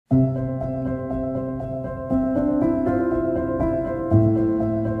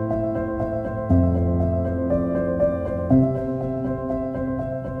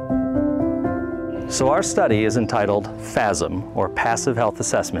So our study is entitled PHASM, or Passive Health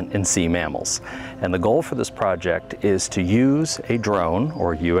Assessment in Sea Mammals. And the goal for this project is to use a drone,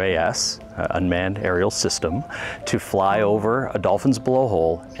 or UAS, unmanned aerial system, to fly over a dolphin's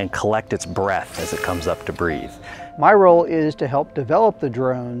blowhole and collect its breath as it comes up to breathe. My role is to help develop the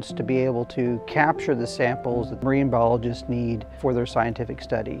drones to be able to capture the samples that marine biologists need for their scientific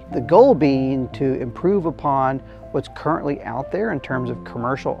study. The goal being to improve upon what's currently out there in terms of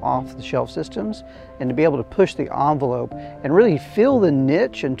commercial off-the-shelf systems, and to be able to push the envelope and really fill the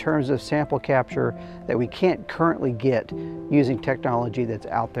niche in terms of sample capture that we can't currently get using technology that's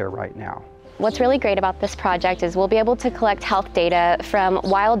out there right now. What's really great about this project is we'll be able to collect health data from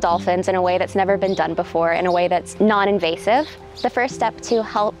wild dolphins in a way that's never been done before, in a way that's non-invasive. The first step to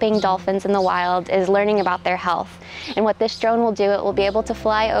helping dolphins in the wild is learning about their health. And what this drone will do, it will be able to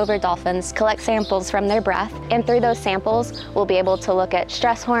fly over dolphins, collect samples from their breath, and through those samples, we'll be able to look at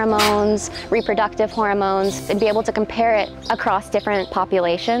stress hormones, reproductive hormones, and be able to compare it across different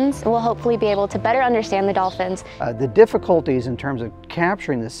populations. And we'll hopefully be able to better understand the dolphins. The difficulties in terms of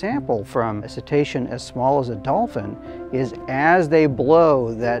capturing the sample from a cetacean as small as a dolphin is as they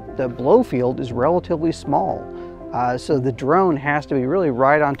blow, that the blow field is relatively small. So the drone has to be really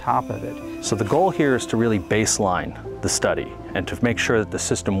right on top of it. So the goal here is to really baseline the study and to make sure that the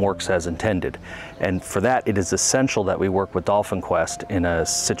system works as intended. And for that, it is essential that we work with Dolphin Quest in a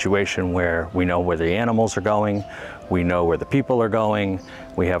situation where we know where the animals are going, we know where the people are going,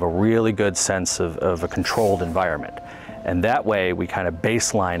 we have a really good sense of a controlled environment. And that way we kind of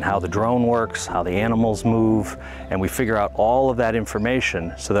baseline how the drone works, how the animals move, and we figure out all of that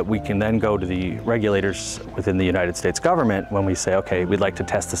information so that we can then go to the regulators within the United States government when we say, okay, we'd like to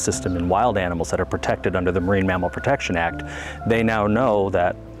test the system in wild animals that are protected under the Marine Mammal Protection Act. They now know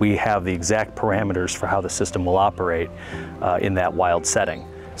that we have the exact parameters for how the system will operate in that wild setting.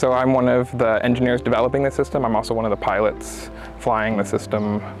 So I'm one of the engineers developing the system. I'm also one of the pilots flying the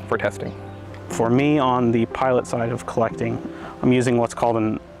system for testing. For me, on the pilot side of collecting, I'm using what's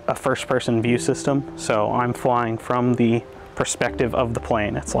called a first-person view system. So I'm flying from the perspective of the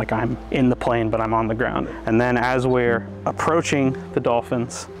plane. It's like I'm in the plane, but I'm on the ground. And then as we're approaching the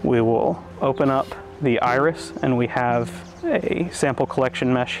dolphins, we will open up the iris, and we have a sample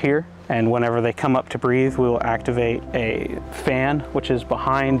collection mesh here. And whenever they come up to breathe, we will activate a fan, which is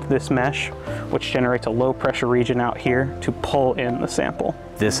behind this mesh, which generates a low pressure region out here to pull in the sample.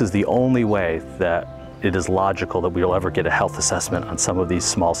 This is the only way that it is logical that we will ever get a health assessment on some of these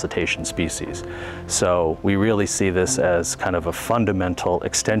small cetacean species. So we really see this as kind of a fundamental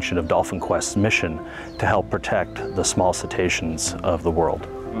extension of Dolphin Quest's mission to help protect the small cetaceans of the world.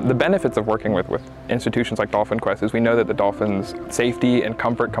 The benefits of working with institutions like Dolphin Quest is we know that the dolphin's safety and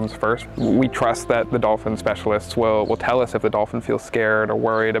comfort comes first. We trust that the dolphin specialists will tell us if the dolphin feels scared or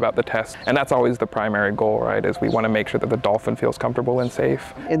worried about the test. And that's always the primary goal, right? Is we want to make sure that the dolphin feels comfortable and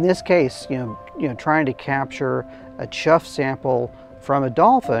safe. In this case, trying to capture a chuff sample from a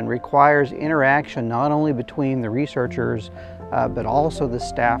dolphin requires interaction not only between the researchers but also the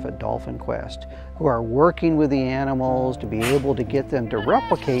staff at Dolphin Quest, who are working with the animals to be able to get them to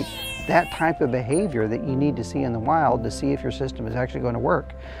replicate that type of behavior that you need to see in the wild to see if your system is actually going to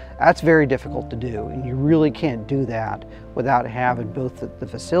work. That's very difficult to do, and you really can't do that without having both the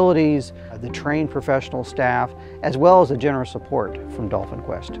facilities, the trained professional staff, as well as the generous support from Dolphin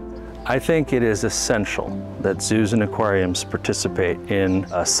Quest. I think it is essential that zoos and aquariums participate in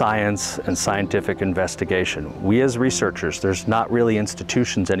science and scientific investigation. We as researchers, there's not really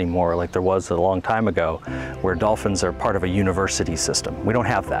institutions anymore like there was a long time ago where dolphins are part of a university system. We don't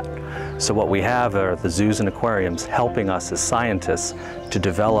have that. So what we have are the zoos and aquariums helping us as scientists to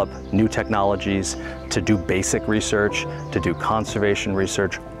develop new technologies, to do basic research, to do conservation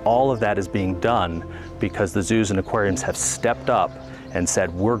research. All of that is being done because the zoos and aquariums have stepped up and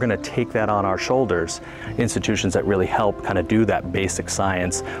said, we're going to take that on our shoulders. Institutions that really help kind of do that basic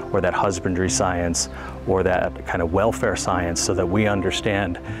science or that husbandry science or that kind of welfare science so that we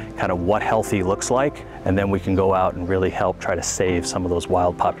understand kind of what healthy looks like, and then we can go out and really help try to save some of those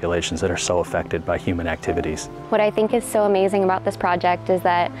wild populations that are so affected by human activities. What I think is so amazing about this project is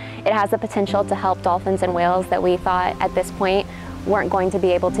that it has the potential to help dolphins and whales that we thought at this point weren't going to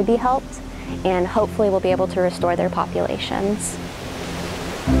be able to be helped, and hopefully we'll be able to restore their populations.